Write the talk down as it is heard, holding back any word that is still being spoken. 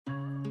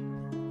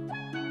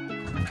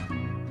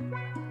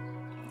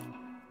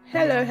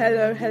Hello,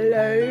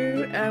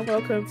 and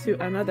welcome to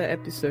another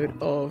episode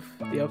of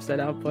the Upside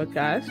Down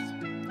Podcast.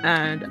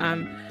 And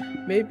I'm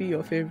maybe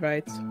your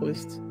favorite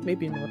host,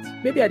 maybe not.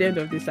 Maybe at the end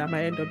of this, I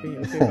might end up being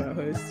your favorite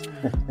host,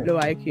 Low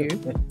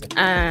IQ.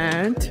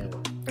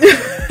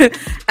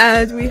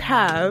 And we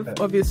have,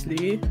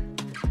 obviously,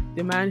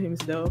 the man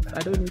himself. I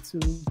don't need to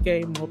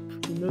get him up.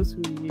 He knows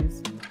who he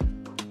is.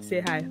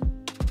 Say hi.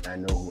 I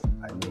know who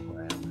I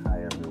am.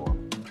 Hi,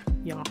 everyone.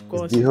 Yeah, of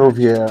course. It's Dihove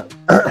here.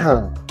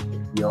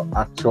 Your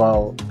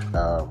actual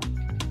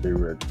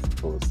favorite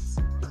host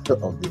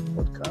of this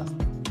podcast.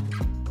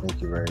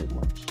 Thank you very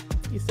much.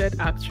 You said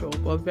actual,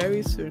 but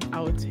very soon I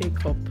will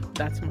take up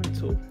that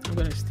mantle. I'm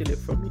going to steal it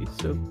from you,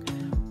 so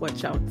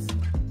watch out.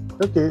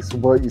 Okay,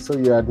 so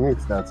you admit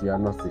that you are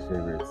not the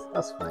favorite.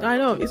 That's fine. I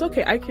know, it's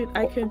okay. I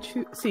can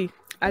choose. See,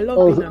 I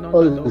love being an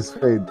underdog. All is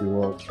fair in the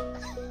world.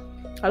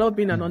 I love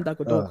being an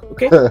underdog,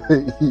 okay? This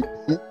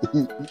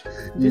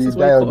You is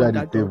die what under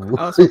you the call underdog. table.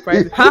 I was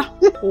surprised. Ha!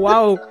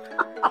 Wow!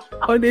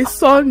 On a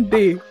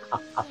Sunday.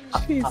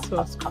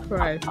 Jesus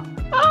Christ.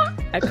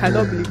 I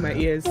cannot believe my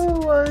ears.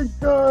 Oh my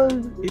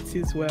God. It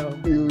is well.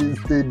 You will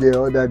stay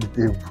there under the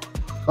table.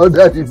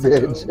 Under the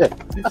bench.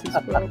 This is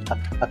well.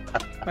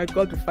 My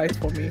God will fight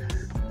for me.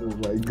 Oh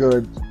my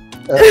God.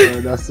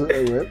 That's so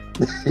well.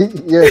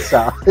 Yes,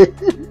 sir.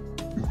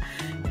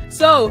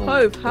 So,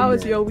 Hope,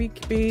 how's your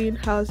week been?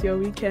 How's your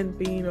weekend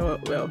been? Or,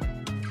 well,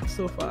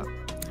 so far.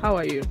 How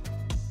are you?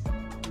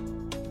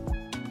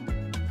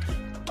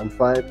 I'm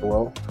fine.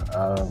 Well,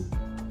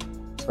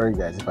 sorry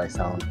guys if I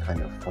sound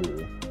kind of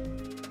funny.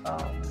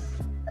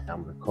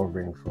 I'm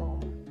recovering from,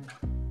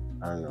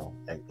 I don't know,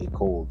 a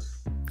cold.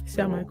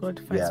 Say, oh my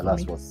God, fight yeah, for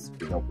that's me. what's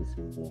been up with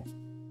me.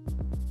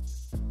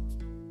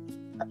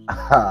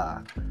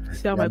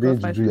 Say, oh my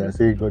God, fight for me.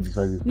 Saying God is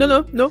fighting.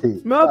 No.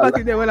 Hey, Remember back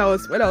in there when I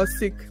was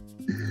sick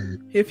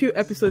a few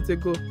episodes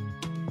ago.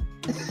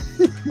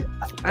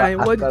 And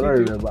what did you do?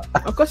 Remember.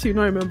 Of course you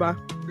don't remember.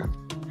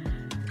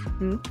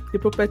 The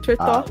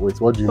perpetrator.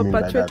 Wait, what do you mean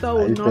by that? Perpetrator Are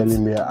will you not-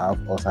 telling me I have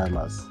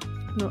Alzheimer's?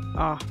 No,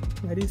 I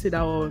didn't say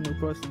that one, no,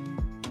 bros.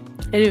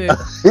 Anyway,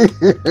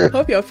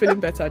 hope you're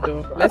feeling better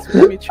though. Let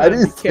me try I and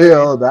be didn't say caring.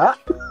 all that.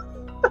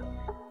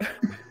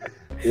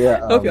 Yeah,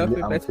 Hope you're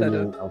feeling I'm better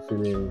feeling, though. I'm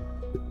feeling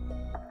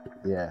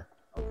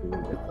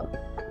better.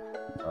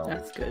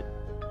 That's good.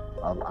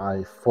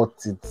 I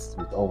fought it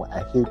with all my.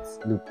 I hate.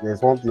 Look,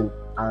 there's one thing,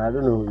 and I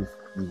don't know if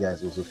you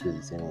guys also feel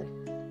the same way.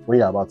 When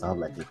you're about to have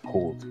like a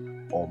cold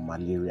or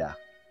malaria,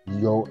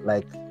 you're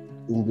like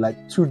in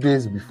like 2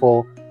 days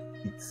before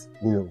it's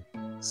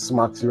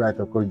smacks you right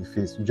across the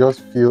face. You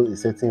just feel a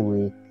certain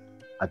way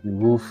at the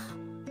roof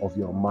of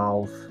your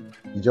mouth.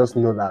 You just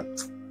know that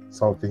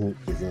something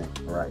isn't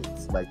right.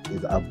 Like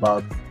it's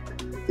about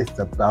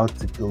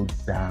to go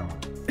down.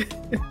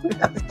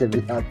 That's gonna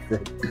be hard.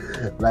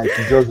 Like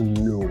you just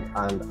know.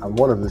 And I'm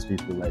one of those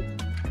people. Like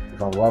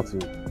if I'm about to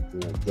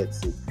get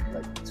sick,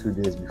 like 2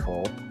 days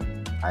before,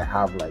 I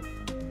have like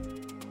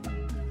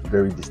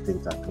very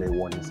distinct and clear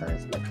warning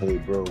signs. Like, hey,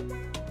 bro,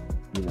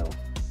 you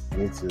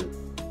need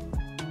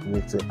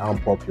to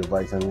amp up your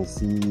vitamin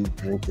C,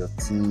 drink your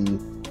tea,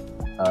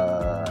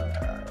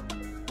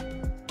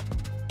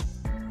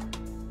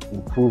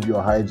 improve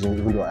your hygiene,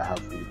 even though I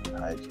have really good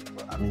hygiene.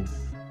 But I mean,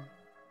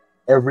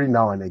 every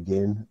now and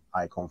again,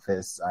 I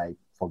confess I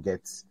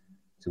forget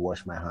to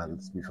wash my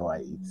hands before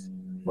I eat.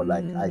 But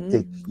like I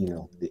take,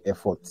 the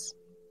effort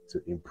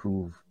to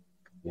improve,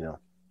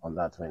 on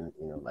that when,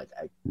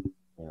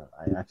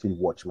 I actually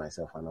watch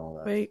myself and all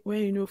that. When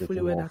you know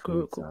fully well that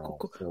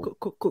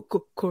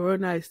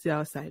Corona is still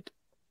outside,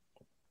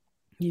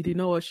 you did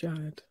not wash your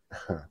hand.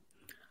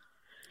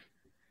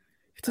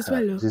 It is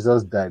well.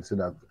 Jesus died so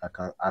that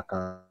I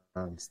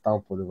can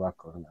stamp all over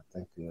Corona.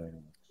 Thank you very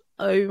much.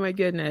 Oh my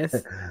goodness.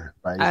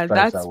 And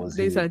that,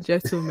 ladies and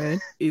gentlemen,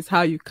 is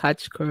how you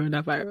catch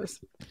coronavirus.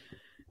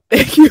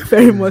 Thank you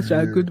very much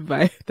and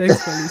goodbye.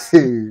 Thanks for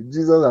listening. Hey,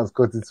 Jesus has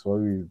cut it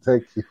for you.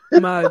 Thank you.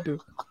 Mado.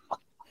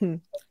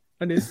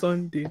 On a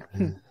Sunday.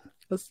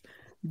 Just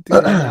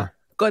do that.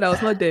 God, I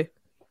was not there.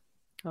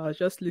 I was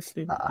just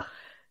listening.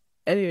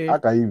 Anyway. How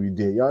can you be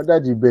there? You're under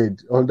the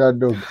bed, under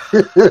dog.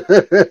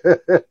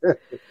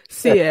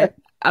 See,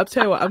 I'll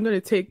tell you what, I'm going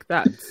to take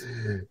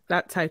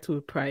that title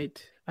with pride.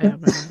 I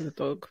am an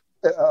underdog.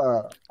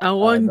 And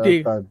one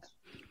day,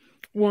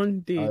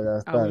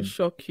 I will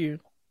shock you.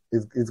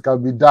 It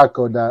can be dark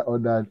under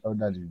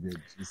the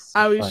bed.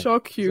 I will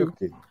shock you.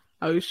 Okay.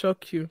 I will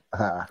shock you.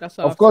 That's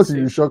of course,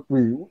 you will shock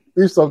me.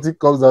 If something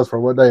comes out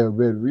from under your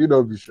bed, will you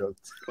not be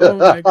shocked? Oh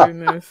my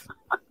goodness.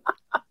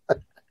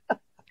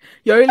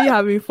 You're really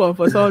having fun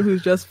for someone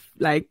who's just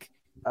like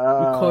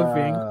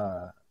recovering.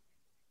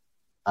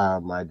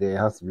 My day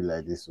has to be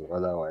like this,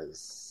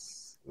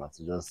 otherwise, not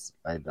to just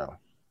lie down.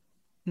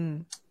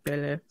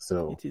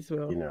 So, it is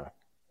well.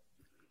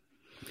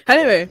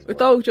 Anyway, we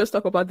thought we'd just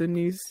talk about the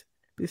news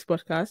this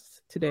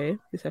podcast today,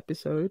 this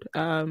episode.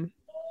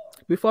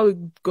 Before we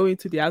go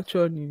into the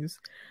actual news,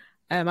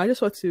 I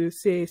just want to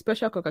say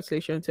special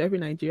congratulations to every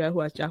Nigerian who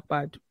has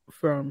jackpot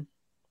from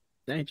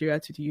Nigeria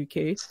to the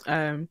UK.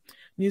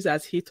 News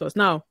has hit us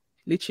now.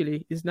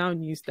 Literally, it's now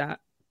news that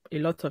a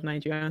lot of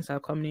Nigerians are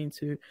coming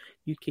into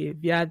UK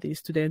via the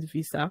student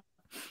visa.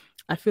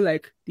 I feel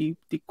like the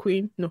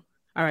Queen, no,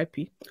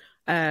 RIP,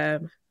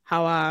 but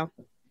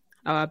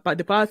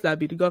the powers that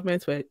be, the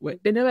government were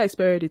they never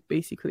expired it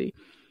basically.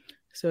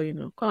 So,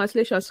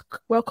 congratulations,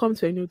 welcome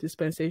to a new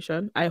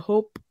dispensation. I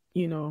hope,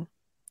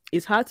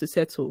 it's hard to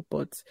settle,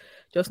 but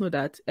just know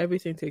that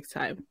everything takes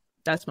time.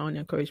 That's my only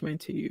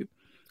encouragement to you.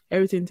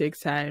 Everything takes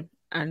time,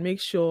 and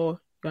make sure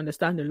you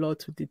understand the law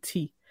to the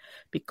T,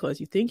 because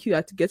you think you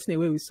are getting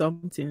away with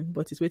something,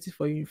 but it's waiting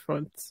for you in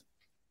front.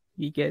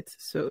 You get,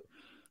 so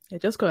yeah,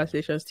 just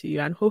congratulations to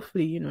you, and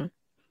hopefully,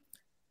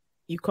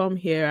 you come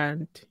here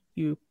and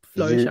you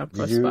flourish and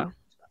prosper.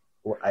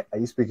 Are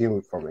you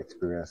speaking from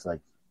experience? Like,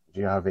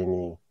 do you have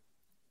can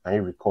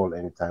you recall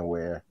any time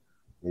where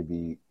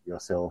maybe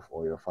yourself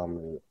or your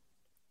family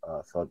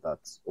thought that,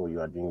 you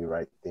are doing the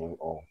right thing,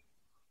 or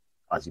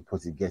as you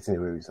put it, getting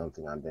away with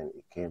something, and then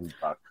it came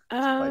back to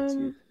bite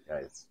you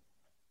guys?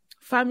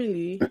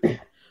 Family,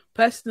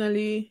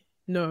 personally,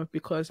 no,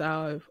 because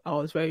I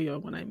was very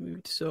young when I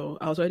moved, so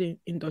I was already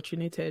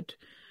indoctrinated,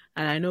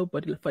 and I know,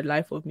 but for the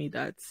life of me,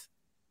 that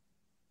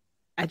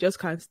I just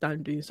can't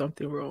stand doing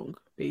something wrong,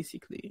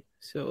 basically.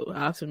 So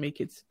I have to make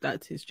it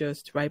that it's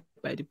just right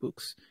by the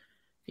books.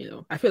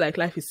 I feel like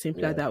life is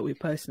simpler that way,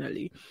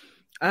 personally.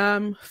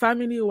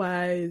 Family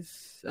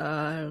wise,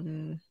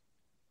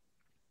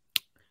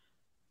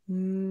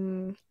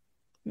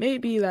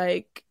 maybe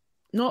like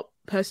not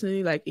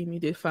personally like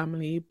immediate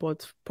family,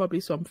 but probably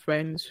some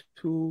friends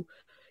who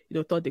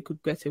thought they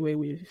could get away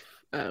with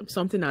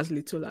something as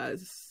little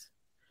as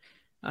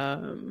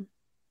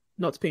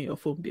not paying your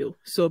phone bill.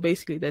 So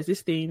basically there's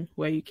this thing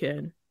where you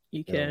can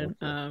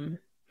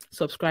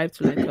subscribe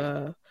to like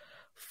a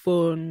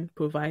phone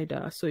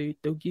provider, so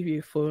they'll give you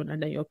a phone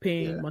and then you're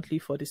paying monthly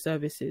for the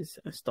services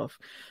and stuff.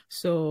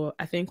 So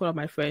I think one of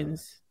my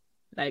friends,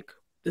 like,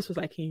 this was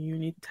like in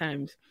uni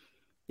times,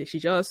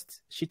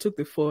 she took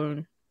the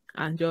phone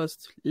and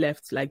just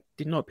left, like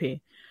did not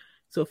pay.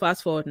 So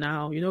fast forward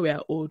now, we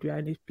are old, we are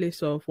in a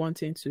place of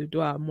wanting to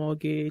do our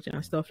mortgage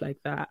and stuff like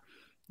that.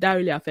 That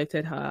really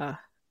affected her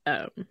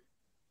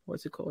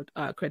what's it called,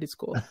 credit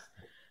score.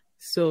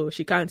 So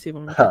she can't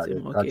even get a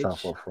mortgage. Cut her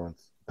for front.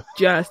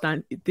 Do you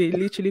understand? They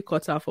literally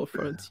cut her for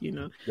front, She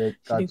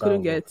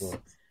couldn't get,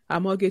 her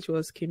mortgage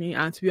was skinny,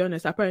 and to be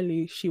honest,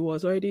 apparently she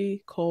was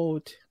already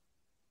called,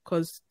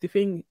 because the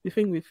thing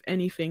with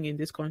anything in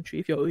this country,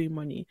 if you're owing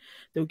money,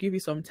 they'll give you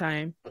some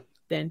time,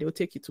 then they'll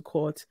take you to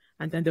court,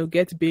 and then they'll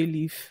get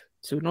bailiff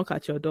to knock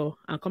at your door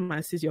and come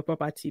and seize your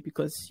property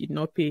because you did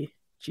not pay.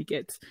 She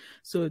gets.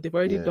 So they've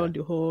already done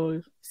the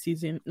whole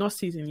not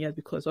season yet,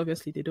 because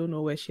obviously they don't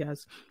know where she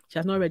has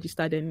not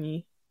registered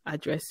any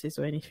addresses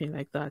or anything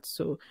like that.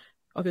 So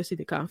obviously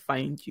they can't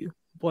find you.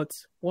 But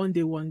one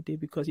day,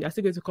 because you're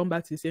still going to come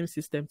back to the same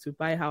system to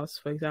buy a house,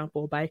 for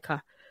example, or buy a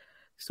car.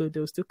 So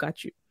they'll still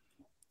catch you.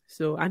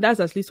 So, and that's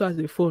as little as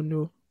the phone,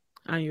 no.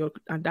 And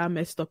that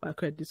messed up her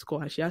credit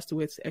score, and she has to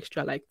wait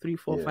extra like 3,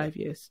 4, 5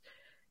 years,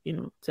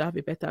 to have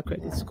a better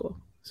credit score.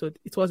 So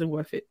it wasn't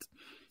worth it.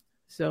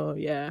 So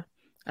yeah.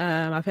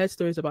 I've heard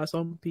stories about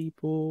some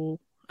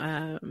people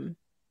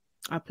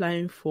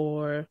applying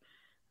for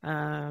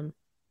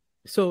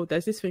so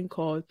there's this thing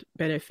called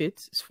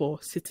benefits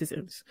for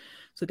citizens.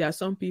 So there are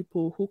some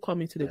people who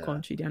come into the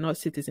country, they are not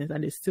citizens,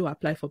 and they still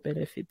apply for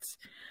benefits.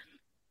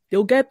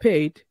 They'll get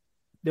paid,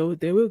 they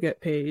will get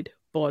paid,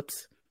 but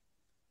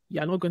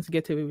you're not going to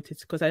get away with it,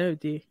 because at the end of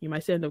the day, you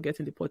might end up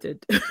getting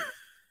deported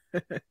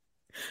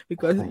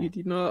because you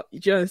did not,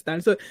 you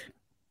understand? So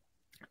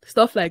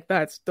stuff like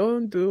that,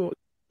 don't do.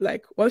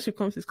 Like, once you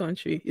come to this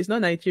country, it's not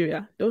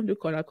Nigeria. Don't do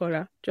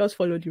kora. Just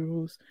follow the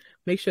rules.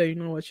 Make sure you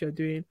know what you're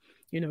doing.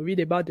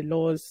 Read about the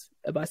laws,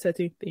 about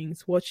certain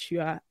things, what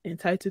you are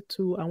entitled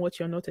to and what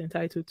you're not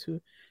entitled to.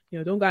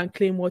 Don't go and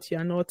claim what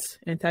you're not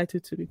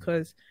entitled to,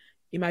 because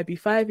it might be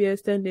 5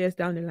 years, 10 years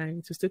down the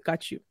line to still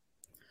catch you.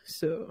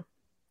 So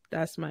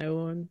that's my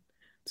own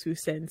 2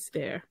 cents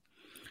there.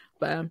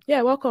 But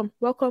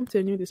welcome to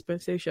a new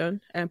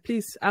dispensation, and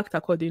please act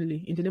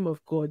accordingly in the name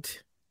of God.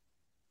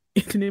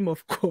 In the name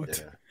of God.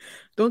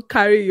 Don't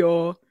carry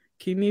your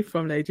kidney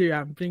from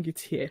Nigeria and bring it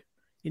here.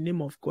 In the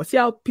name of God. See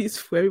how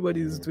peaceful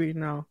everybody is doing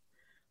now.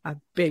 I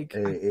beg.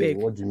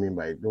 What do you mean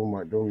by it? Don't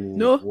mean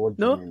no.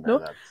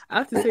 That? I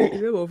have to say,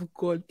 in the name of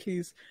God,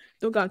 please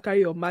don't go and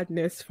carry your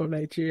madness from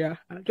Nigeria.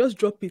 And just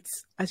drop it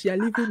as you are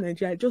leaving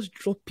Nigeria. Just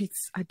drop it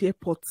at the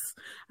airport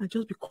and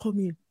just be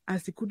coming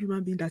as the good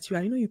human being that you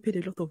are. You paid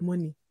a lot of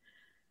money.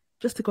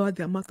 Just take out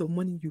the amount of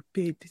money you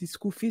paid, the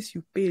school fees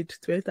you paid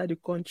to enter the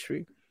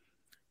country.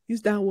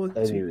 Use that one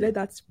to let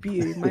that be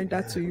a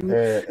reminder to you.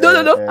 No,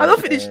 I'm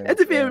not finished. Let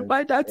it be a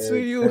reminder to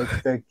you.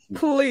 Thank you.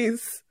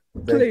 Please.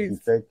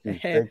 Thank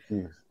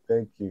you.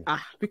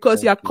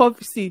 Because you are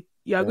see,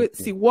 You are Thank going to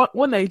you. see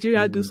one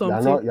Nigeria do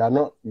something. You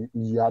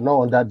are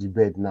not under the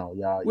bed now.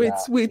 Wait.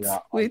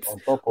 On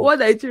top of, One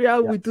Nigeria yeah,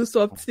 will do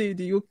something in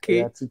the yeah,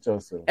 UK. teach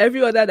us.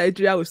 Every other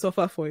Nigeria will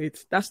suffer for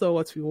it. That's not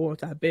what we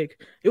want, I beg.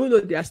 Even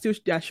though they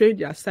are showing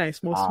their signs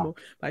small.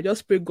 But I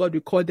just pray God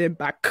will call them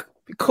back,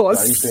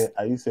 because So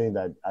are you saying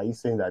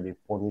that they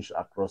punish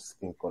across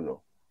skin color?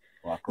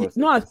 Or across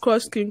not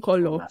across skin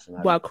color,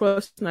 but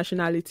across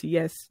nationality?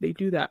 Yes, they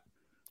do that.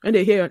 And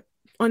they hear,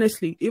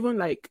 honestly, even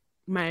like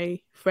my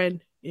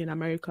friend in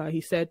America,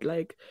 he said,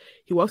 like,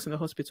 he works in the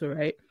hospital,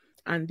 right?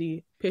 And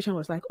the patient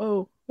was like,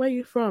 "Oh, where are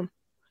you from?"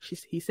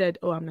 He said,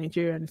 "Oh, I'm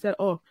Nigerian." He said,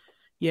 "Oh,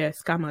 yeah,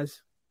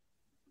 scammers."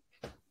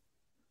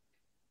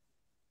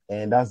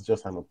 And that's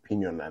just an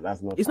opinion. And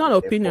that's not. It's not an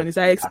opinion. It's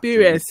an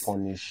experience,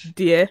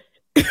 dear.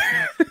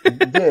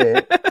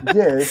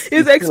 Yes.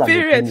 It's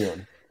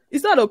experience.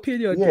 It's not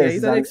opinion, dear.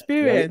 It's an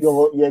experience.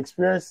 Your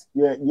experience,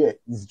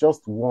 it's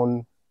just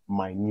one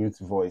minute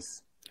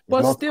voice.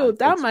 But still,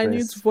 that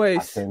minute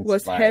voice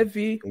was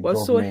heavy,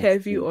 was so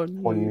heavy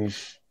on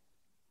punish.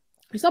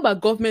 It's not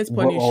about government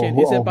punishing.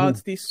 It's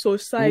about the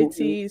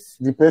societies.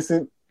 The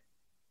person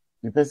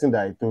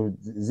that I told,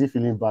 is he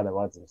feeling bad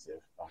about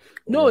himself?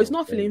 No, it's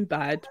not feeling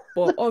bad.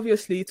 But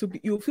obviously,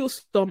 you feel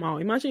somehow.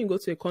 Imagine you go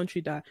to a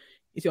country that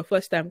it's your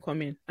first time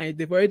coming, and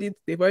they've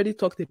already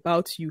talked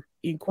about you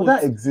in quotes. Well,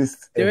 that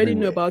exists. They already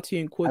know about you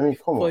in quotes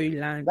before you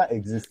land. That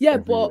exists. Yeah,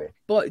 everywhere.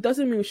 but it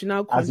doesn't mean we should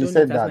now condone it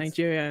as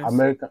Nigerians.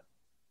 America.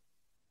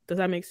 Does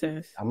that make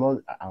sense?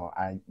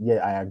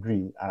 I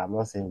agree, and I'm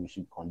not saying we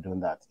should condone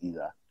that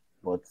either.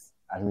 But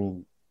I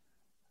mean,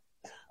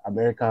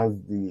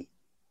 Americans,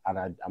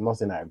 I'm not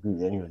saying I agree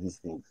with any of these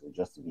things. So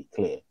just to be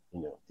clear,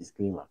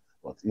 disclaimer.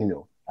 But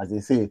as they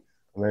say,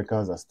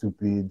 Americans are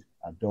stupid,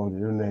 are dumb,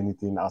 they don't know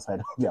anything outside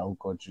of their own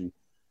country.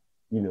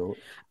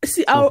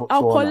 See, I'll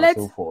collect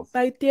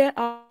right there.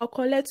 I'll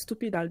collect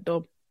stupid and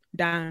dumb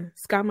than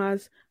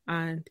scammers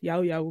and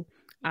yahoo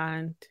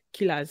and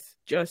killers,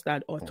 just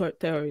that, or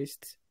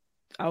terrorists.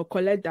 I'll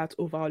collect that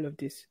over all of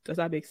this. Does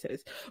that make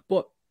sense?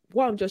 But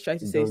what I'm just trying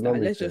to say is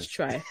that let's just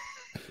try.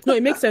 No,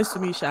 it makes sense to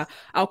me, Sha.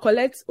 I'll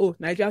collect. Oh,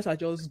 Nigerians are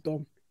just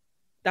dumb.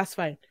 That's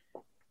fine.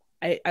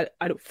 I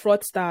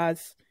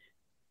fraudsters,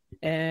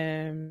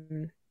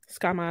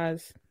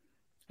 scammers,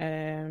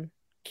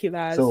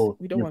 killers. So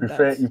we don't want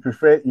that. You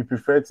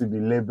prefer to be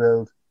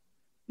labeled.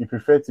 You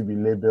prefer to be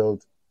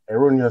labeled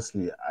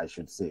erroneously, I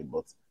should say,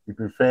 but you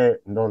prefer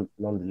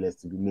nonetheless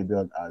to be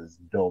labeled as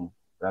dumb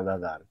rather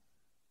than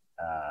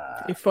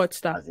a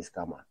fraudster, as a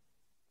scammer.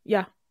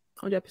 Yeah,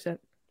 100%.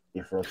 A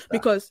fraudster.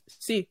 Because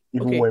see,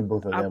 even when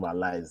both of them are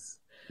lies.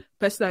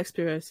 Personal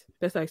experience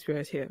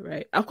here,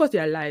 right? Of course, they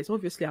are lies.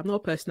 Obviously, I'm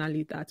not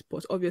personally that,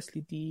 but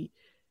obviously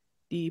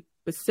the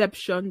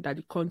perception that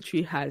the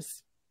country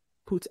has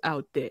put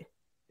out there,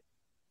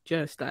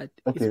 just that.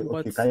 Okay.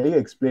 Can you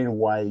explain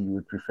why you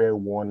would prefer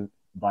one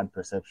bad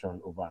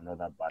perception over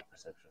another bad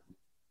perception?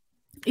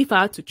 If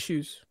I had to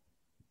choose,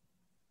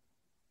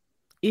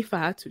 I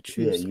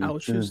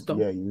would choose dumb.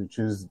 Yeah, you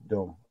choose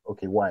dumb.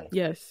 Okay, why?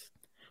 Yes,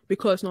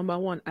 because number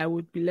one, I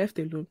would be left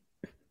alone.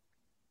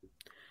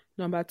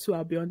 Number two,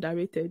 I'll be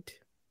underrated.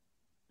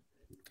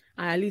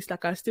 And at least I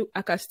can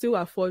still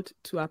afford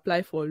to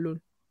apply for a loan,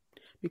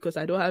 because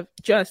I don't have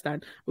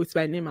with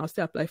my name, I'll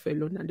still apply for a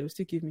loan and they'll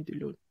still give me the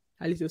loan.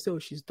 At least they'll say, "Oh,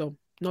 she's dumb."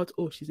 Not,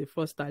 "Oh, she's a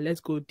fraudster. Let's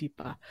go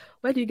deeper.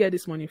 Where do you get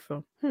this money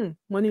from?"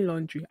 Money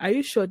laundry. Are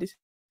you sure this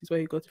is where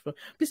you got it from?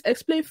 Please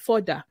explain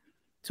further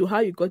to how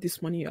you got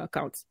this money in your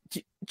account.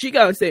 Do you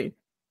get what I'm saying?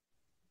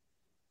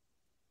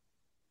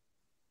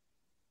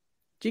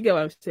 Do you get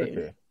what I'm saying?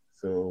 Okay,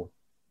 so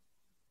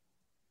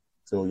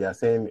you're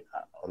saying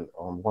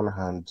on one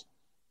hand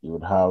you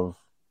would have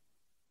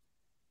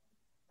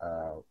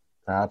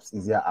perhaps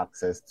easier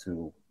access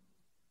to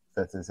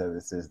certain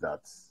services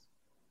that.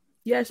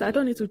 Yes, I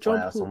don't need to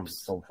jump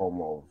hoops. Some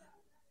form of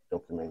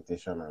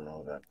documentation and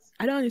all that.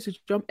 I don't need to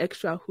jump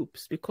extra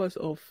hoops because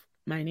of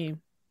my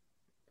name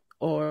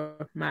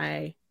or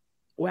where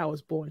I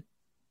was born.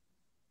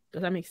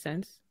 Does that make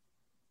sense?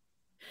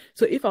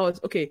 So if I was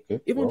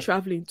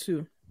traveling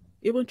too,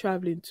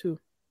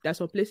 there's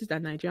some places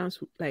that Nigerians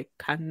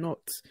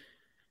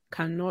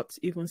cannot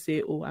even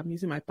say, "Oh, I'm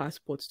using my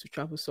passport to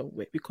travel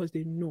somewhere," because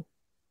they know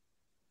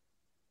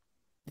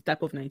the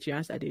type of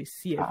Nigerians that they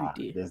see every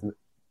day.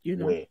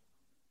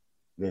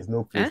 There's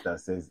no place that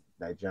says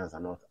Nigerians are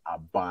not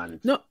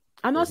banned. No,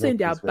 I'm not saying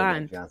they are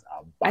banned.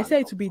 I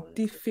say it to be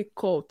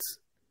difficult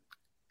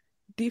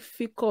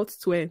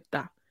to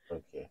enter.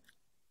 Okay.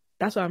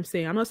 That's what I'm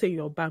saying. I'm not saying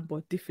you're banned,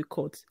 but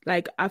difficult.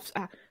 Like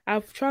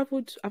I've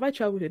traveled. Have I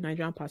traveled with a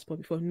Nigerian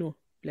passport before? No,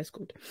 bless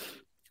God.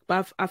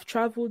 But I've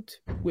traveled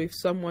with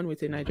someone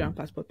with a Nigerian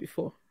passport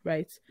before,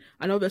 right?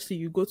 And obviously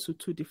you go to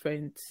two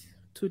different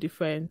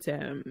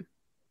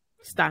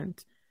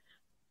stand.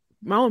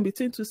 My own,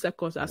 between 2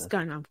 seconds, I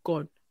scan, I'm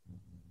gone.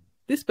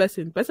 This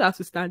person has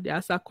to stand there,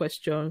 answer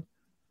question,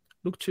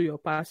 look through your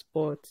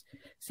passport,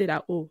 say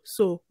that, "Oh,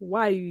 so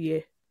why are you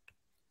here?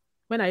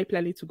 When are you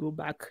planning to go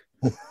back?"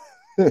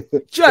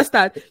 Just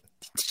that.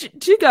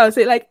 Do you guys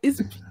say, like,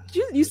 it's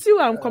You see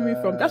where I'm coming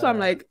from? That's why I'm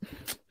like.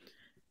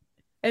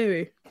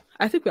 Anyway,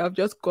 I think we have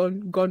just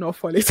gone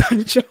off on a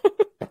tangent.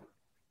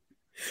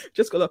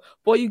 Just got off.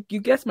 But you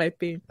get my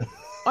pain.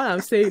 All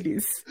I'm saying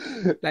is,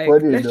 like,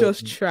 let's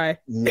just try.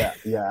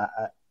 Yeah,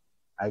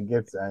 I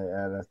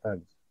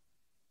understand.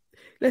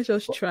 Let's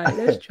just try.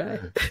 Let's try.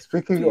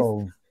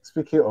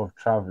 Speaking of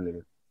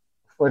traveling,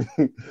 what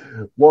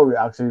we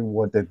actually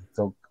wanted to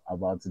talk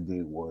about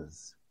today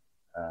was,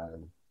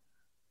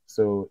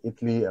 so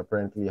Italy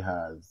apparently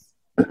has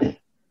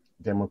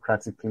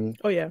democratically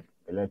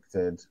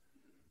elected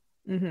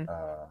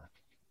a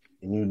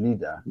new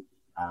leader,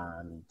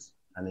 and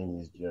her name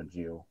is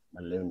Giorgia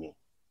Meloni.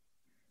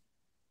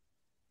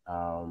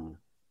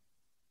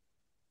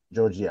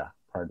 Giorgia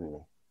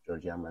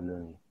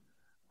Meloni.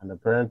 And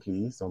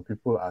apparently some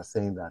people are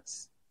saying that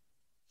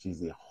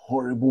she's a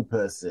horrible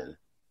person.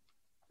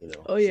 She's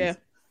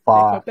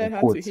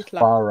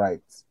far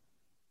right.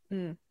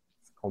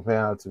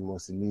 Compare her to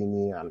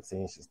Mussolini and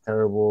saying she's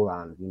terrible,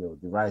 and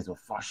the rise of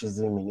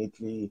fascism in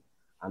Italy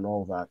and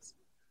all that.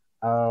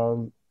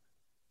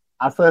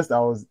 At first I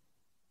was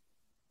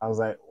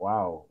like,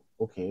 wow,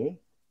 okay,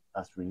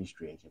 that's really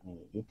strange. I mean,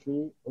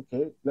 Italy,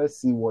 okay, let's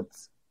see what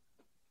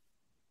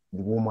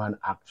the woman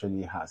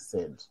actually has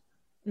said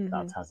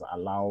that has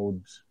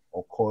allowed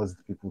or caused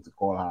people to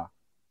call her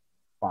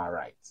far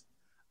right.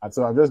 And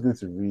so I'm just going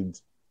to read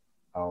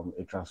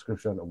a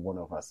transcription of one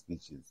of her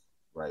speeches,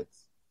 right?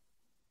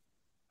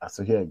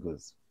 So here it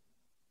goes.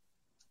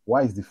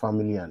 Why is the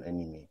family an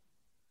enemy?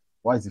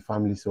 Why is the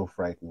family so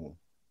frightening?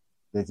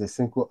 There's a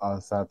simple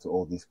answer to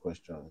all these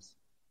questions.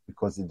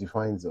 Because it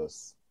defines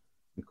us.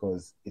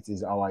 Because it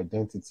is our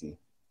identity.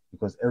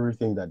 Because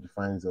everything that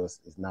defines us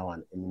is now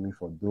an enemy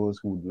for those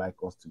who would like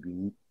us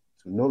to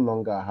no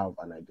longer have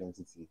an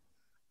identity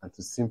and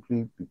to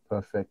simply be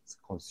perfect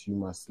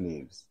consumer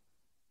slaves.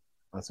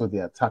 And so they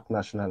attack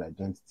national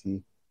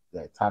identity,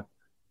 they attack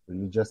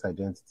religious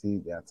identity,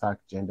 they attack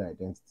gender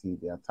identity,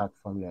 they attack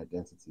family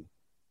identity.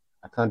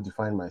 I can't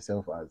define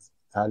myself as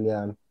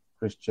Italian,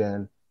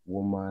 Christian,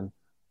 woman,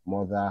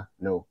 mother.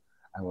 No,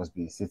 I must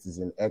be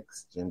citizen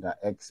X, gender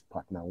X,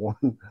 partner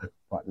 1,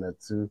 partner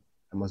 2.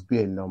 I must be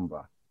a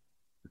number.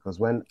 Because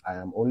when I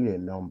am only a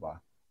number,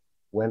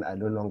 when I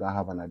no longer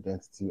have an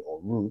identity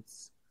or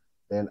roots,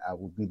 then I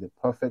will be the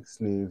perfect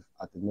slave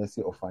at the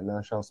mercy of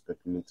financial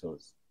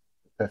speculators,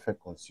 the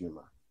perfect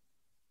consumer.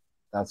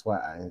 That's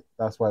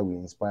why we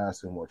inspire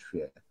so much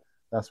fear.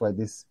 That's why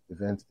this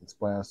event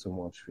inspires so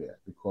much fear,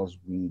 because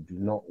we do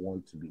not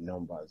want to be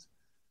numbers.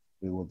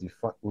 We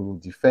will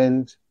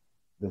defend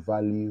the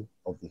value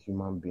of the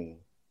human being,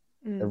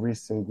 every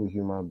single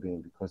human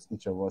being, because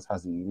each of us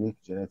has a unique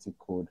genetic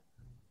code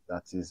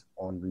that is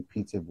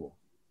unrepeatable.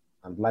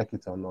 And like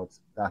it or not,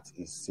 that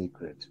is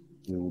sacred.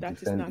 We will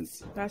defend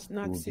it. That's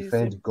not. We will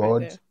defend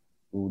God. Right,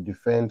 we will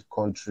defend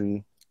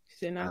country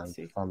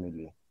and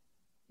family.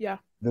 Yeah.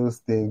 Those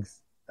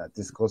things that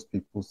disgust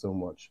people so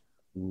much,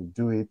 we will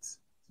do it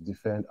to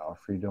defend our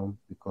freedom,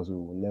 because we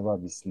will never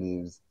be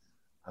slaves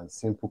and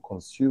simple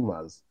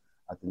consumers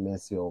at the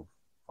mercy of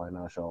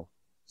financial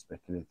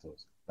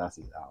speculators. That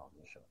is our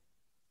mission.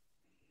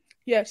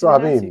 Yeah. So I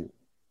mean,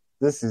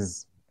 this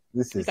is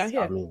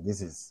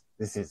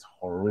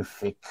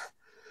horrific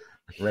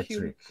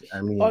rhetoric.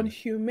 I mean,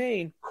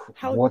 unhumane.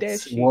 How dare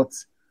she?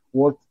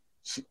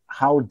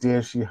 How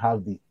dare she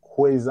have the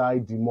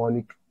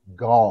quasi-demonic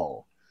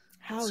gall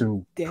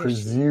to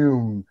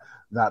presume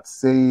that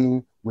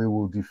saying we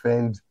will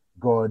defend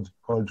God,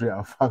 country,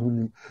 and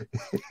family.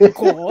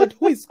 God?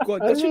 Who is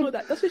God? Does she know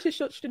that? Does she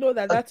should know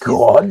that that's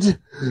God?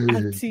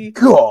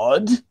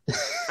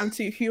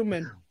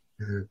 Anti-human.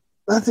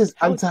 That is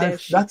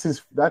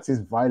that is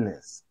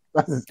violence.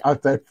 That is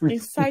anti-freedom.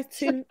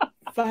 Inciting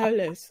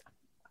violence.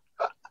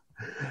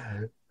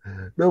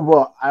 No,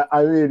 but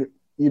I mean,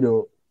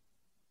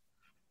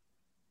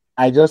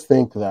 I just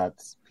think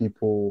that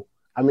people.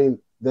 I mean,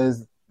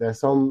 there's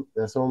some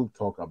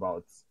talk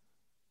about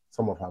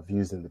some of her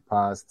views in the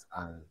past,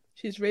 and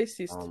she's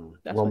racist.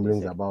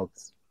 Rumblings about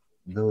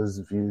those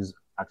views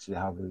actually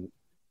having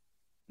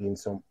been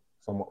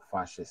somewhat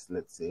fascist,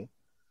 let's say.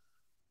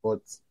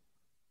 But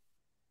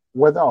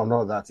whether or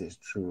not that is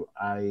true,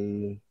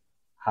 I'm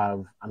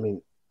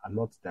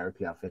not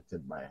directly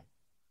affected by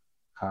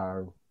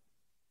her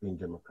being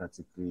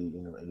democratically,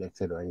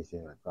 elected or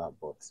anything like that.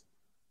 But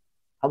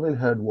having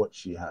heard what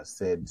she has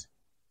said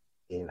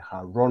in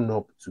her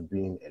run-up to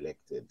being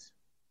elected,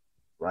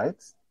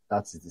 right?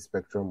 That is the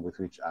spectrum with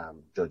which I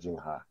am judging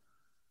her.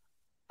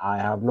 I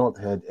have not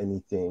heard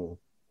anything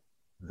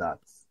that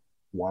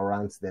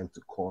warrants them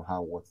to call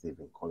her what they've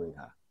been calling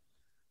her.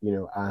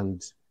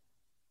 And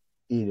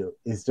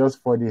it's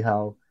just funny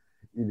how,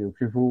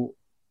 people.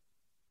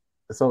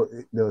 So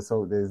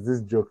there's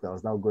this joke that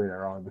was now going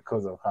around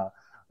because of her,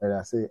 and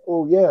I say,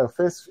 oh yeah,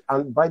 first.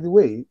 And by the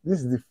way, this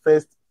is the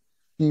first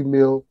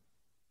female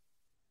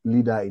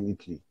leader in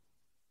Italy.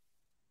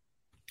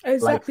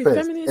 Exactly,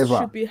 feminists ever.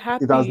 Should be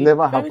happy. It has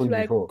never happened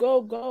before.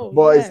 Go.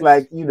 But yes. It's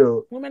like,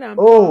 women are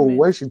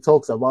when she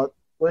talks about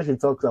when she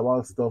talks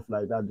about stuff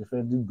like that,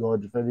 defending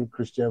God, defending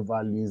Christian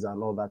values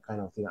and all that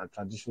kind of thing, and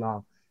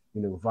traditional,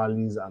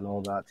 values and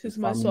all that, She's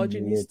family unit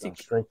and misogynistic,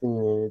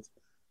 strengthening it,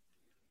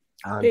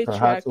 and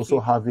perhaps also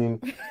patriarchy.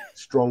 having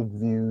strong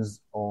views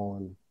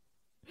on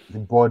the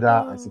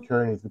border and Oh,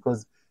 securing it,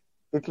 because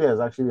Italy has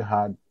actually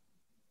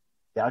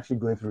they're actually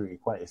going through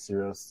quite a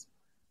serious,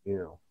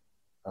 yeah.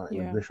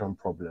 immigration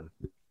problem.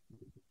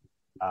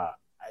 Uh,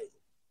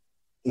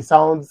 it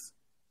sounds,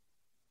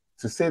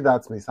 to say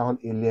that may sound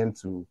alien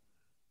to,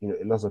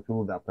 a lot of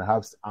people that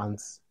perhaps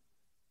aren't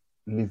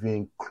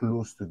living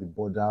close to the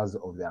borders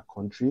of their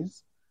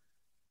countries.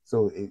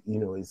 So,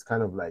 it's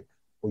kind of like,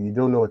 well, you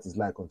don't know what it's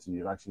like until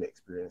you've actually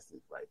experienced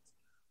it, right?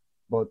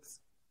 But,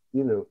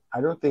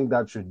 I don't think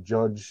that should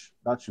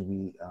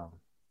be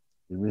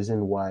the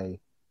reason why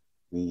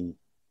we,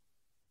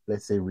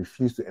 let's say,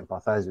 refuse to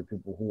empathize with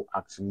people who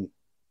actually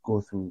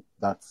go through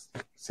that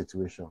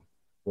situation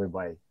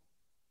whereby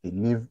they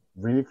live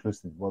really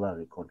close to the border of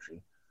the country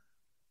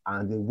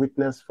and they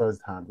witness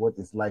firsthand what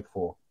it's like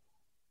for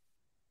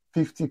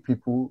 50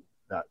 people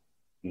that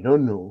you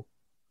don't know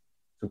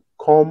to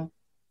come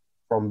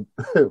from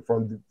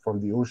from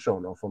the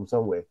ocean or from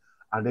somewhere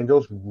and then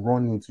just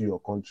run into your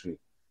country.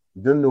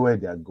 You don't know where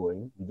they are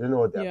going. You don't know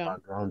what their Yeah.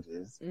 background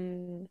is.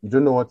 Mm, You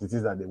don't know what it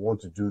is that they want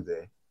to do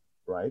there,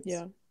 right?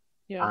 yeah.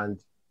 Yeah. And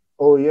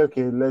oh yeah,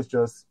 okay, let's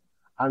just.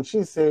 And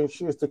she's saying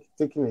she is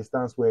taking a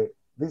stance where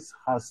this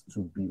has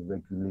to be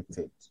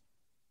regulated.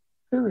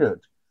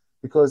 Period.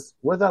 Because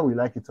whether we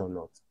like it or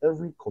not,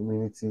 every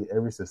community,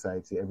 every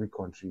society, every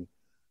country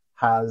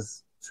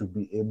has to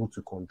be able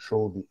to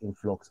control the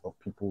influx of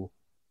people,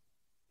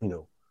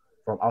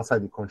 from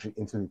outside the country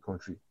into the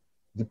country,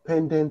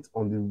 dependent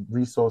on the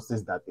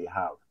resources that they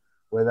have,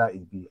 whether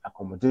it be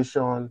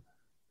accommodation,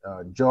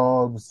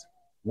 jobs,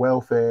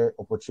 welfare,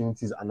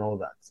 opportunities, and all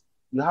that.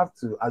 You have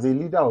to, as a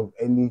leader of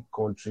any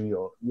country,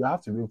 or you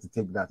have to be able to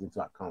take that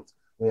into account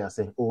when you're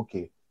saying, oh,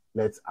 okay,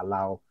 let's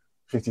allow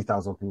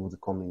 50,000 people to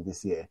come in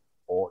this year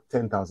or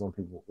 10,000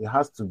 people. It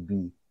has to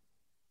be,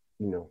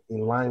 in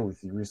line with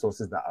the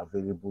resources that are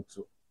available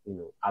to,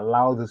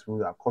 allow those people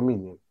that are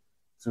coming in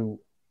to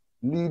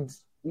lead,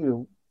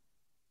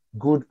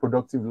 good,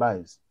 productive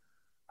lives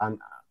and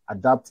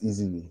adapt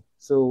easily.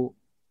 So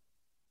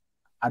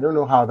I don't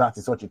know how that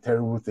is such a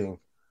terrible thing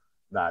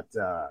that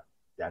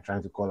they are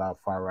trying to call out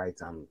far right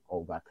and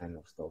all that kind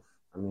of stuff.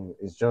 I mean,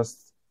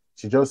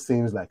 she just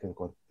seems like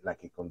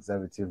a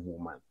conservative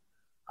woman,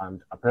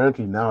 and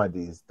apparently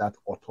nowadays that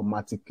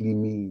automatically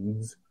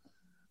means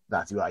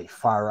that you are a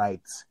far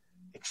right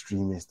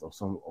extremist of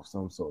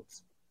some sort.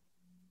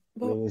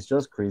 I But mean, it's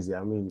just crazy.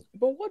 I mean,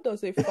 what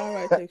does a far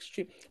right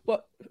extreme?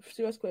 But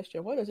serious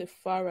question, what does a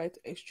far right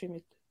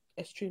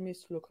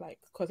extremist look like?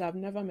 Because I've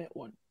never met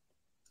one.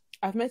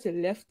 I've met a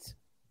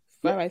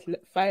yeah,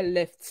 far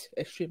left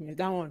extremist.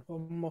 That one,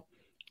 more,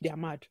 they are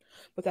mad.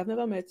 But I've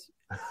never met,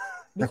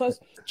 because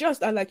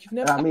just and like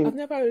I I've mean,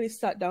 never really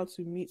sat down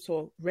to meet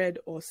or read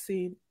or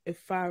seen a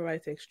far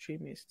right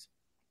extremist.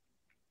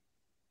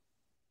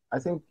 I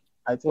think,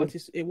 I think, But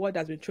it's a word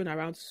that's been thrown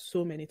around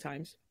so many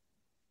times.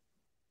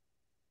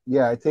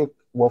 yeah, I think.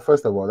 Well,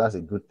 first of all, that's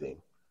a good thing.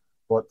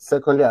 But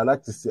secondly, I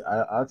like to say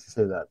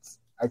that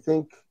I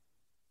think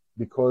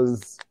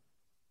because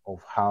of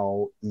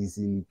how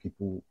easily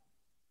people,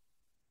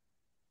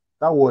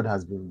 that word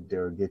has been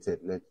derogated.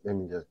 Let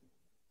me just be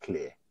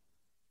clear,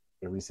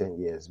 in recent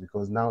years,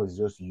 because now it's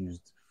just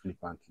used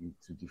flippantly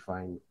to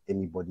define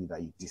anybody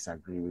that you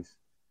disagree with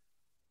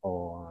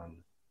on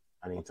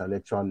an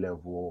intellectual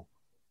level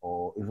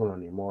or even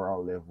on a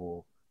moral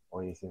level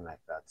or anything like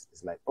that.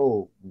 It's like,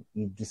 oh,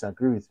 you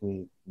disagree with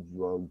me,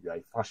 you're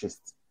a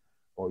fascist,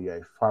 or you're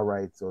a far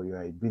right, or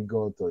you're a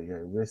bigot, or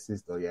you're a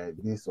racist, or you're a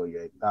this, or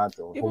you're a that,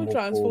 or Even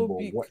homophobe,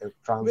 or transphobic. what,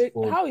 Wait,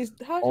 transphobe, how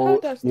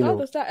or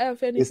does that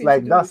have it's anything to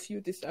like do with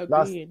you that's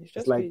disagreeing? It's it's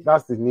just like crazy.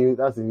 that's the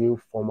new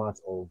format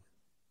of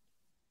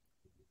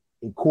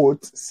a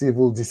quote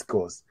civil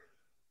discourse.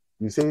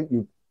 You say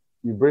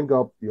you bring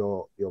up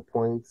your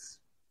points.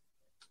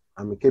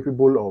 I'm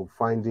capable of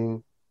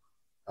finding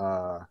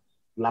uh,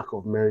 lack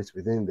of merit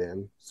within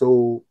them.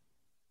 So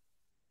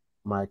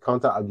my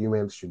counter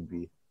argument should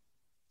be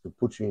to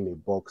put you in a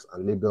box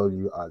and label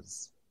you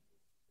as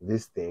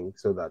this thing,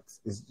 so that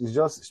it's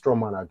just straw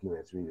man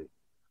arguments, really.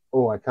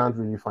 Oh, I can't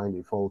really find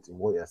a fault in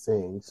what you're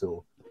saying,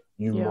 so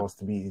you Yeah.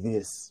 must be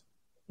this,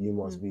 you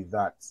must Mm. be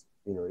that,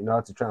 in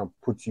order to try and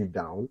put you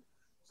down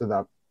so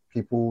that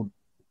people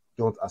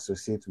don't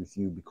associate with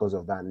you because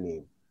of that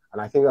name.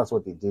 And I think that's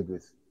what they did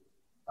with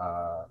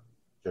uh,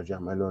 Giorgia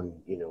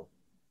Meloni.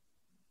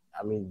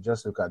 I mean,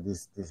 just look at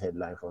this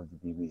headline from the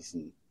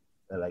BBC.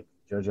 They're like,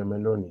 Giorgia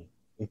Meloni,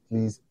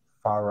 Italy's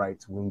far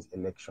right wins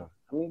election.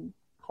 I mean,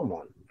 come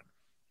on.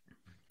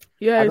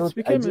 Yeah, I it don't.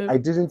 became a I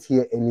didn't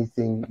hear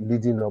anything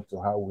leading up to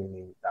her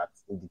winning that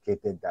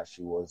indicated that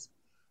she was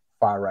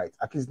far right.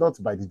 At least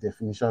not by the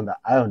definition that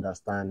I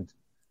understand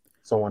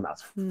someone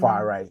as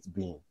far mm, right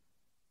being.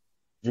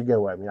 Do you get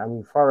what I mean? I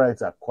mean, far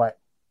rights are quite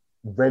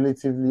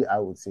relatively, I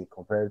would say,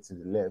 compared to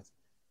the left,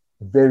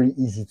 very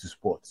easy to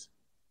spot.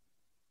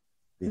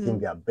 They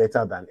think they are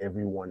better than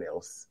everyone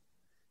else.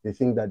 They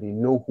think that they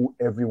know who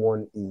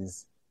everyone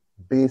is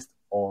based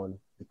on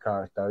the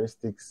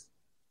characteristics,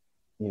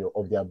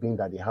 of their being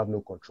that they have no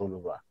control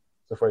over.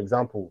 So, for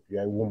example,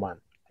 you're a woman,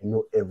 I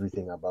know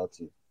everything about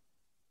you.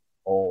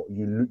 Or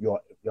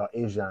you're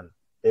Asian,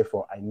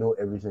 therefore I know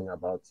everything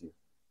about you.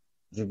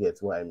 Do you get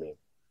what I mean?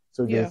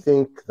 So they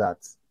think that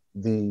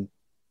the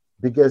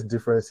biggest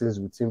differences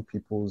between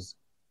peoples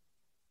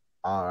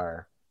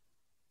are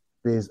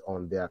based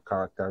on their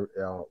character,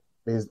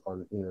 based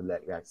on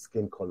like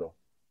skin color,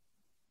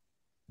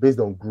 based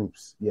on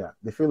groups. Yeah,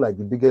 they feel like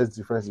the biggest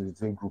difference is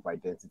between group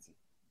identity.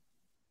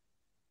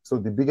 So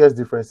the biggest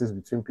differences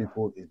between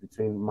people is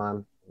between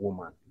man,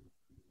 woman,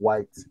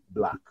 white,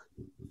 black,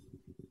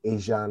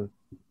 Asian,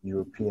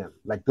 European.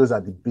 Like those are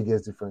the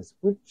biggest differences,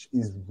 which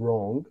is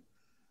wrong.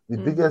 The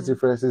biggest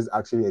differences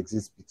actually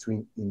exist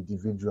between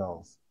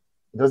individuals.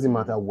 It doesn't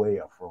matter where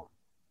you're from.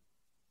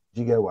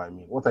 Do you get what I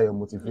mean? What are your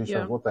motivations?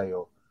 Yeah. What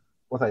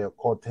are your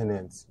core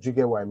tenets? Do you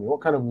get what I mean? What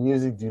kind of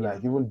music do you like,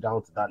 even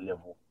down to that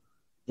level?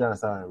 Do you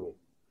understand what I mean?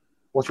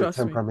 What's your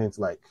temperament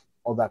like?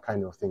 All that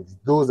kind of things.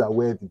 Those are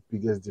where the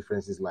biggest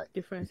differences lie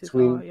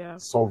between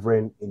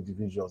sovereign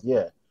individuals.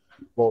 Yeah.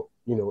 But,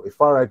 a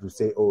far right would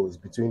say, it's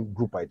between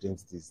group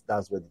identities.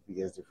 That's where the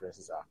biggest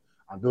differences are.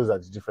 And those are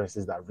the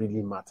differences that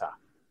really matter.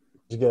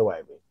 Do you get what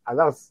I mean?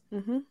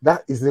 And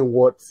that isn't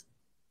what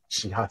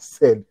she has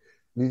said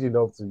leading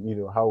up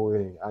to, how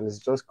we're, and it's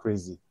just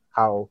crazy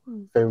how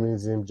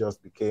feminism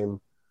just became,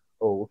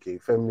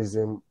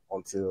 feminism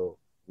until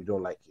we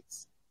don't like it.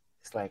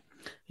 It's like,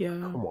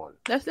 come on.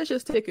 Let's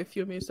just take a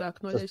few minutes to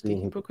acknowledge the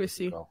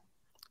hypocrisy.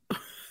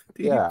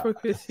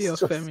 Hypocrisy of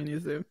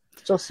feminism.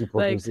 Just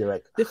hypocrisy,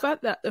 like the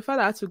fact that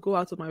I had to go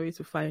out of my way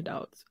to find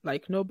out,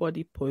 like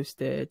nobody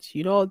posted,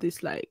 all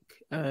this, like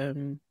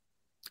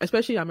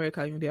especially in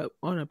America, they're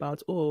on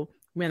about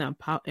men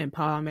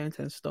empowerment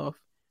and stuff.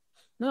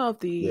 None of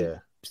the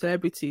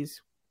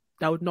celebrities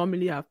that would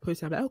normally have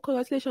posted, like,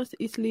 congratulations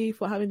to Italy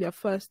for having their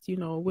first,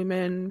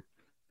 woman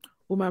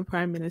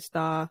prime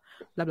minister,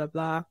 blah blah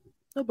blah.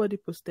 Nobody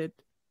posted.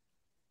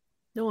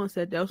 No one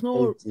said there was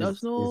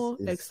no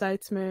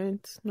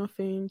excitement,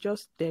 nothing,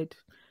 just dead.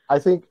 I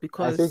think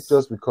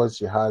just because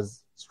she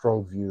has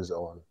strong views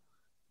on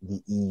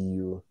the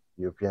EU,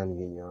 European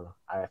Union,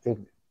 I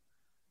think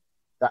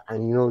that,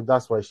 and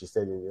that's why she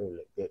said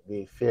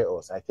they fear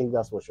us. I think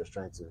that's what she was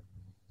trying to,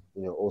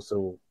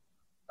 also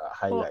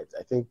highlight.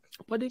 I think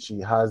she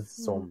has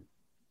some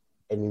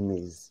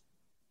enemies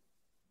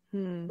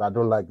that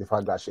don't like the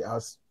fact that she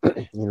has,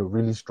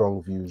 really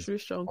strong views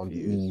on the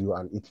EU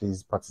and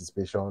Italy's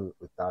participation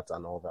with that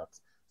and all that.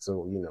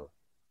 So,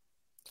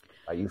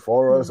 are you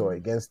for us or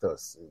against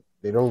us?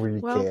 They don't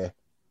really care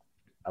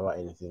about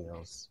anything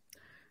else.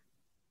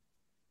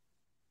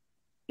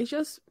 It's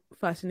just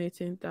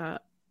fascinating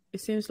that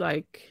it seems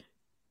like,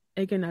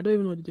 again, I don't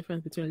even know the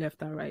difference between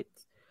left and right,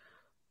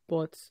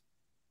 but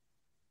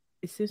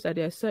it seems that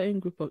there are certain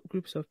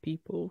groups of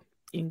people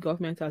in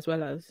government as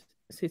well as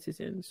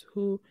citizens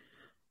who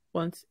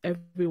want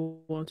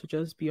everyone to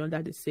just be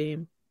under the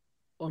same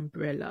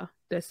umbrella,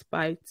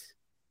 despite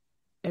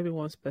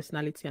everyone's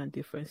personality and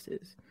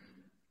differences,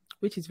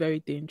 which is very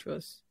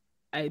dangerous,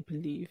 I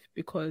believe,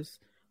 because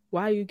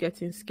why are you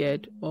getting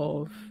scared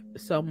of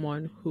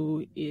someone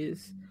who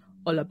is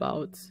all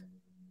about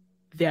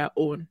their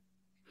own?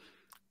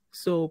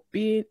 So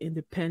being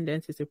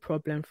independent is a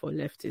problem for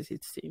leftists,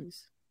 it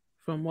seems,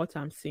 from what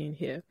I'm seeing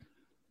here.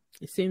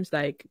 It seems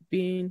like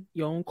being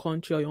your own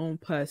country or your own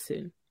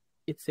person,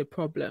 it's a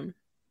problem.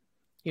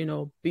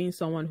 Being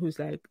someone who's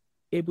like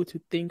able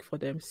to think for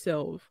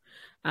themselves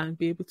and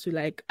be able to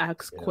like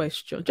ask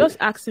questions. Just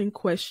asking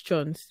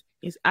questions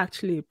is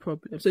actually a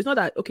problem. So it's not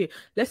that, okay,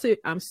 let's say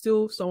I'm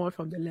still someone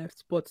from the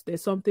left, but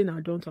there's something I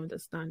don't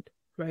understand,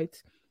 right?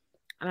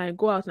 And I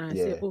go out and I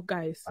say,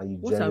 guys,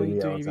 what are we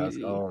doing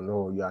really? Oh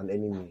no, you're an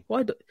enemy.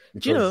 What do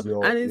you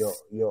know? And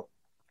it's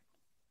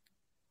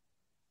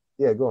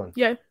go on.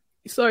 Yeah.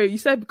 Sorry, you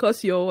said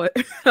because you're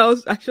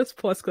I just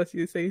paused because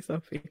you were saying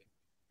something.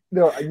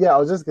 No, I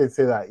was just gonna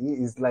say that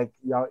it's like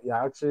you're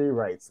actually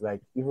right.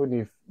 Like even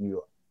if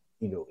you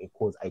in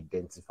quotes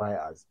identify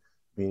as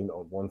being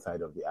on one side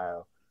of the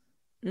aisle,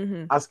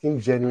 asking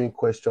genuine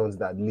questions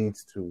that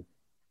leads to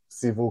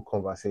civil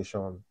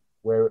conversation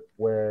where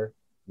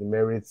the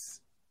merits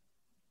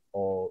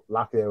or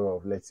lack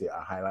thereof, let's say,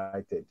 are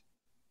highlighted,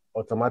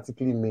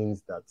 automatically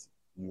means that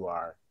you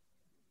are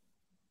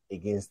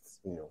against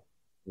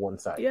one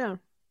side. Yeah.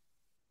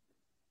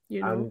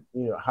 And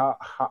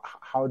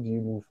how do you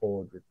move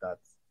forward with that?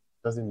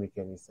 Doesn't make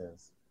any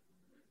sense.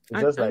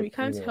 And we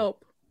can't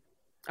help.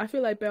 I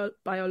feel like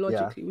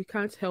biologically we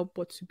can't help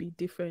but to be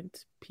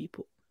different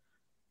people.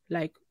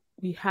 Like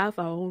we have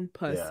our own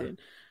person.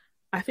 Yeah.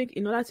 I think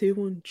in order to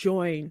even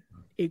join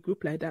a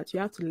group like that, you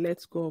have to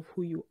let go of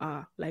who you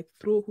are, like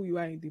throw who you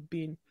are in the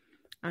bin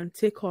and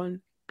take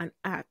on an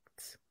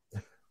act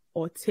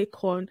or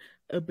take on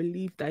a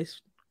belief that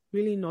is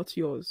really not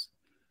yours.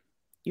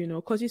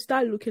 Because you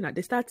start looking at,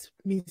 they start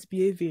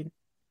misbehaving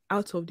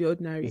out of the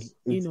ordinary.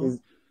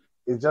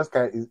 It's it's just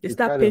kind. They It's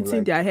start kind of painting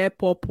like their hair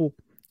purple.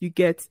 You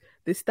get,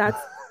 they start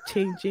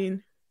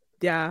changing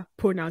their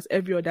pronouns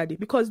every other day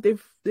because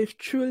they've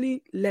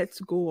truly let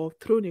go or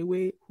thrown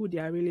away who they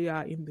really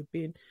are in the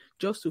bin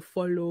just to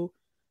follow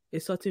a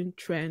certain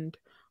trend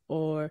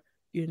or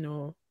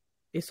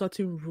a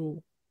certain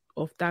rule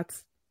of that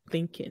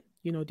thinking,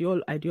 the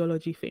whole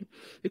ideology thing.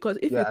 Because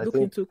if you yeah. look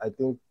into I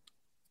think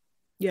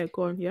yeah,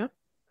 go on, yeah.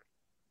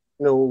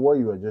 what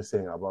you were just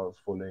saying about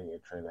following a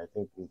trend. I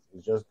think it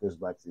just goes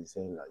back to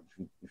saying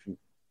that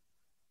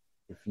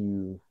if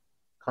you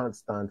can't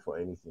stand for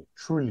anything,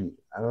 truly,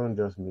 I don't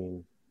just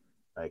mean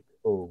like,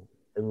 oh,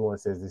 everyone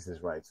says this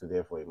is right, so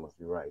therefore it must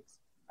be right.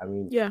 I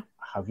mean, Yeah.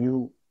 have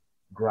you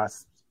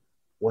grasped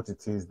what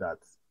it is that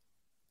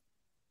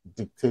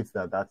dictates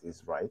that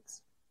is right,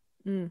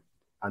 Mm,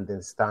 and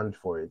then stand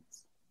for it?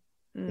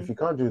 If mm, you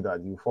can't do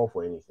that, you fall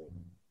for anything.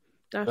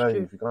 that's But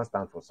true. if you can't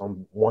stand for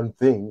some one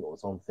thing or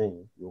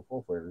something, you'll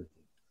fall for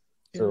everything.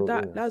 So,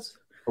 That's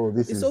oh,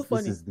 this it's so is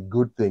funny. the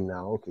good thing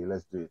now. Okay,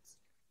 let's do it.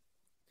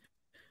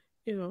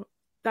 you know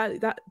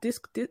this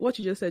what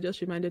you just said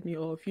just reminded me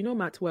of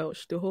Matt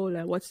Welsh, the whole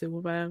What's the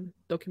Woman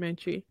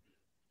documentary.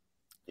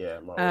 Yeah,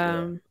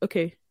 yeah.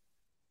 Okay,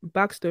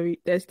 backstory.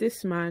 There's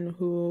this man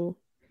who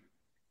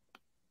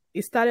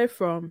it started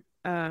from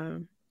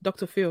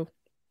Dr. Phil.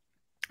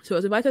 So I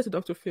was invited to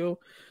Dr. Phil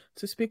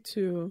to speak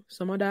to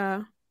some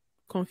other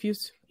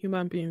confused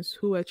human beings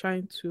who were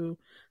trying to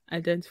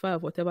identify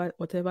whatever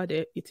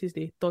it is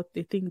they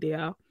think they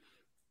are,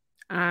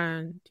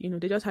 and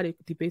they just had a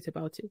debate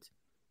about it.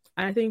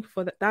 And I think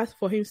that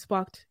for him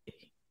sparked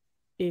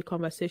a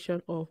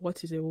conversation of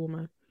what is a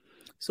woman.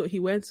 So he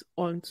went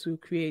on to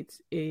create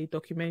a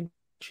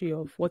documentary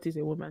of what is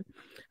a woman,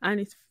 and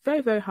it's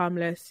very, very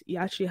harmless. He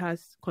actually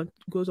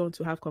goes on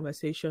to have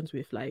conversations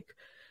with like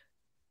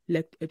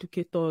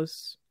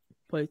educators,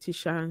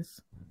 politicians,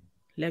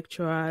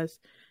 lecturers,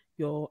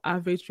 your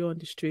average Joe on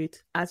the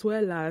street, as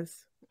well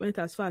as went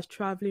as far as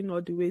traveling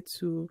all the way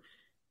to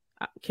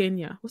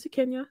Kenya. Was it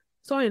Kenya?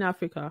 So in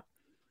Africa,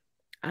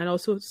 and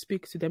also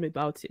speak to them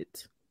about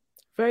it.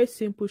 Very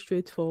simple,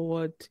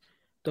 straightforward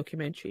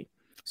documentary.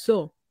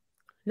 So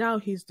now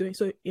he's doing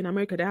so in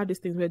America. They have these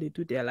things where they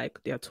do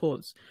their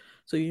tours,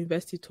 so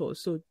university tours.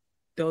 So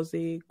there was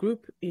a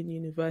group in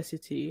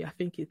university. I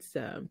think it's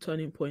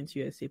Turning Point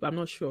USA, but I'm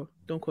not sure.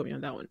 Don't quote me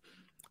on that one.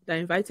 That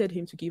invited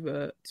him to give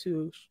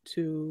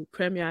to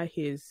premiere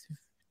his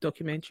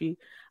documentary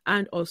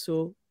and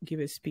also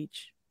give a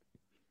speech.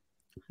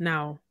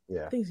 Now,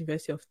 Yeah. I think it's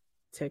University of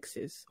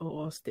Texas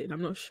or Austin.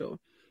 I'm not sure.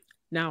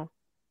 Now,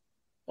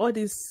 all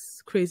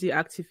these crazy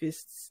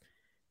activists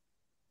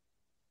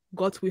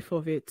got whiff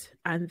of it,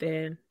 and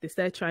then they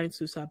started trying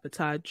to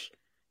sabotage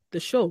the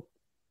show.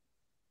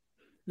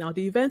 Now,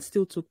 the event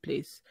still took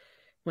place.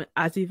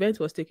 As the event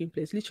was taking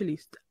place, literally,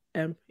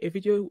 a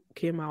video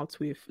came out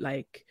with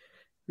like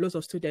lots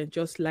of students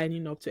just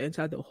lining up to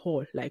enter the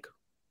hall, like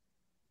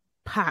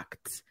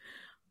packed,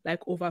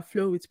 like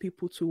overflow with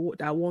people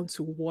that want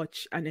to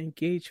watch and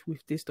engage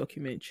with this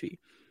documentary.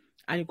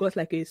 And it got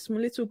like a small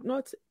little,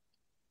 not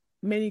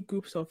many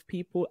groups of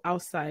people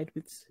outside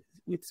with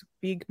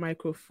big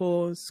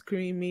microphones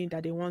screaming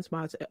that they want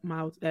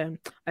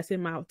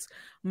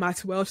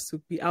Matt Welsh to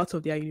be out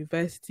of their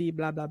university,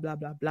 blah blah blah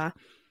blah blah.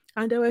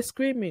 And they were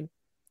screaming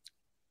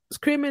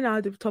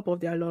at the top of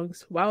their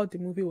lungs while the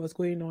movie was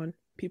going on.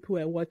 People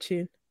were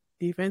watching.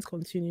 The event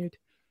continued.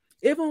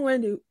 Even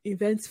when the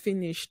event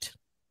finished,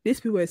 these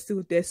people were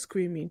still there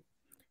screaming.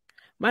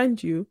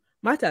 Mind you,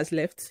 Matt has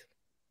left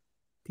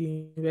the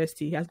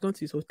university. He has gone to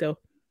his hotel.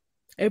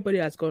 Everybody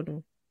has gone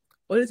home.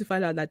 Only to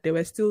find out that they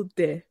were still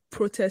there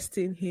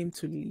protesting him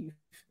to leave.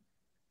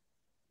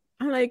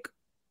 I'm like,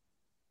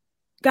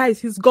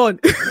 guys, he's gone.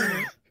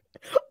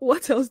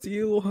 What else do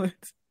you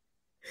want?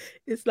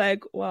 It's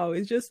like, wow,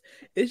 it's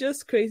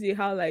just crazy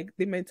how like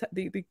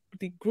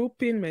the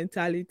grouping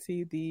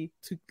mentality,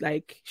 to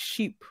like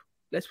sheep,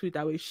 let's put it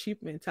that way,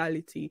 sheep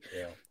mentality,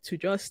 to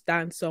just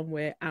stand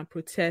somewhere and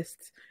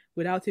protest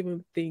without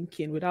even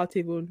thinking, without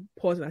even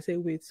pausing and say,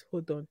 wait,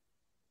 hold on.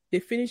 They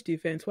finished the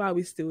event. Why are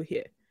we still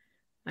here?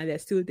 And they're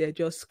still there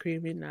just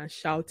screaming and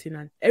shouting,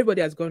 and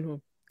everybody has gone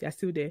home. They're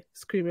still there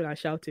screaming and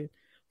shouting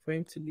for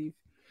him to leave.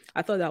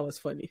 I thought that was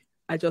funny.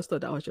 I just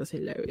thought that was just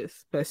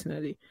hilarious,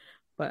 personally.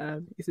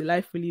 But it's the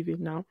life we live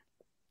in now.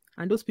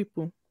 And those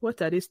people,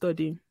 what are they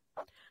studying?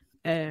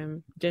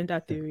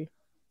 Gender theory.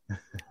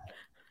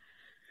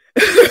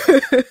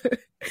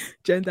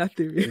 Gender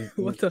theory.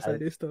 What else are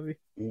they studying?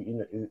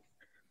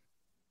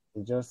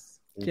 It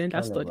just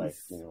gender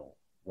studies. Like,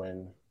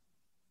 when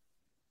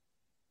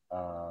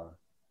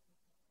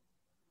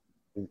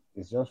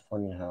it's just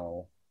funny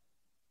how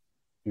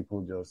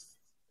people just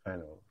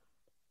kind of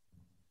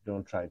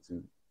don't try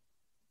to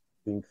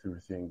think through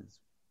things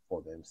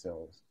for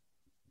themselves.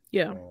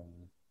 Yeah.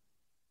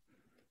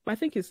 But I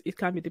think it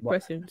can be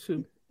depressing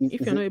too.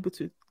 If you're not able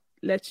to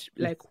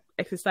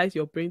exercise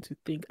your brain to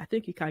think, I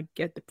think it can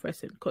get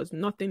depressing because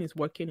nothing is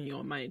working in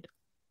your mind.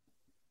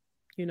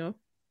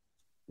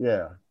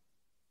 Yeah.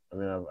 I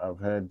mean, I've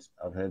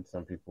heard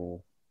some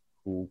people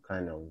who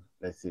kind of,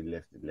 let's say,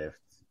 left the left.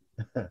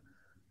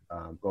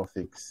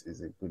 Gothics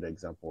is a good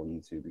example on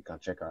YouTube. You can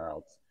check her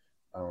out.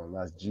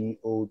 That's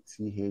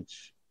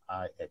Gothix,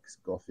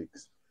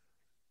 Gothics.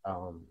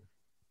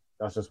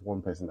 That's just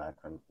one person that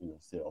I can,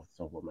 say off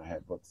the top of my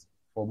head. But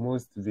for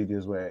most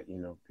videos where,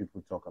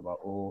 people talk about,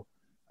 oh,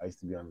 I used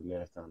to be on the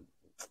left, and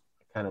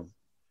kind of,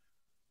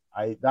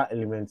 that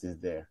element is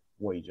there.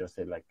 What you just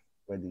said, like,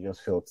 where they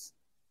just felt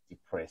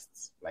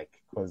depressed,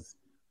 like, because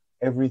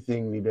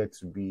everything needed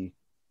to be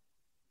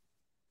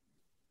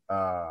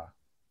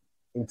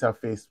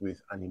interfaced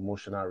with an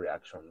emotional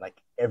reaction.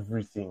 Like,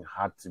 everything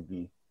had to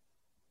be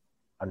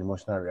an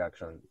emotional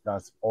reaction.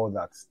 That's all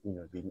that's,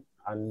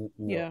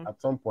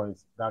 at some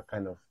point, that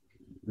kind of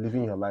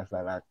living your life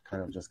like that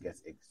kind of just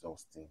gets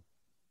exhausting.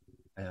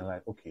 And you're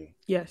like, okay,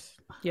 yes,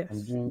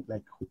 I'm doing,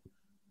 like,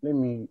 let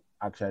me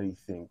actually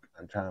think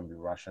and try and be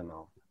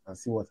rational and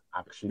see what's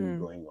actually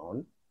going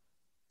on,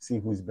 see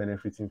who's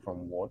benefiting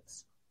from what,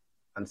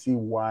 and see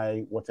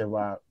why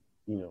whatever,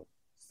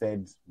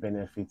 said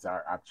benefits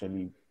are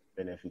actually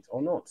benefits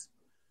or not.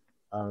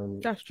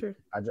 That's true.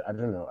 I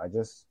don't know. I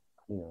just,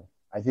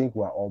 I think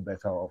we're all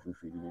better off if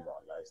we live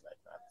our lives like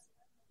that.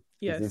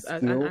 Yes,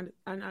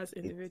 and as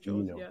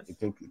individuals, yes.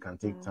 It can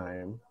take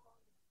time,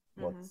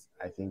 but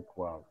I think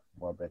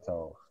we're better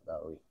off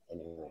that way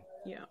anyway.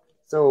 Yeah.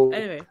 So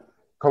anyway,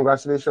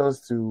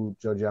 congratulations to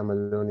Giorgia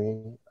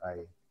Meloni.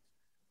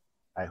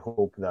 I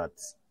hope that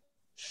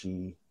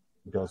she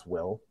does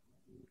well.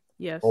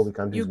 Yes. All we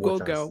can do you is go,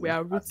 watch girl. We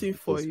are rooting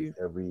for you.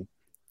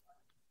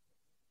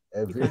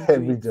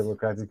 Every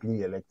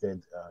democratically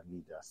elected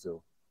leader.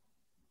 So,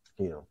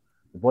 the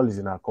ball is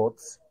in our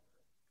courts.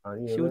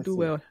 And, she'll do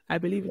well. I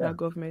believe in our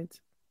government.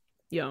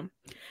 Yeah.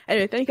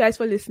 Anyway, thank you guys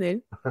for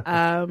listening.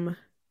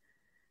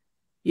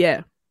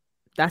 Yeah,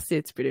 that's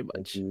it pretty much.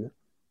 Thank you.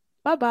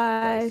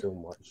 Bye-bye. Thanks so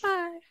much.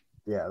 Bye.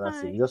 Yeah,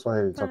 that's it. We just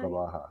wanted to talk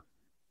about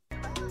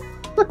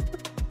her.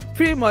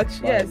 Pretty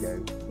much. Bye, yes.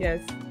 guys.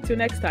 Yes. Till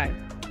next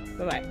time.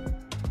 Bye-bye.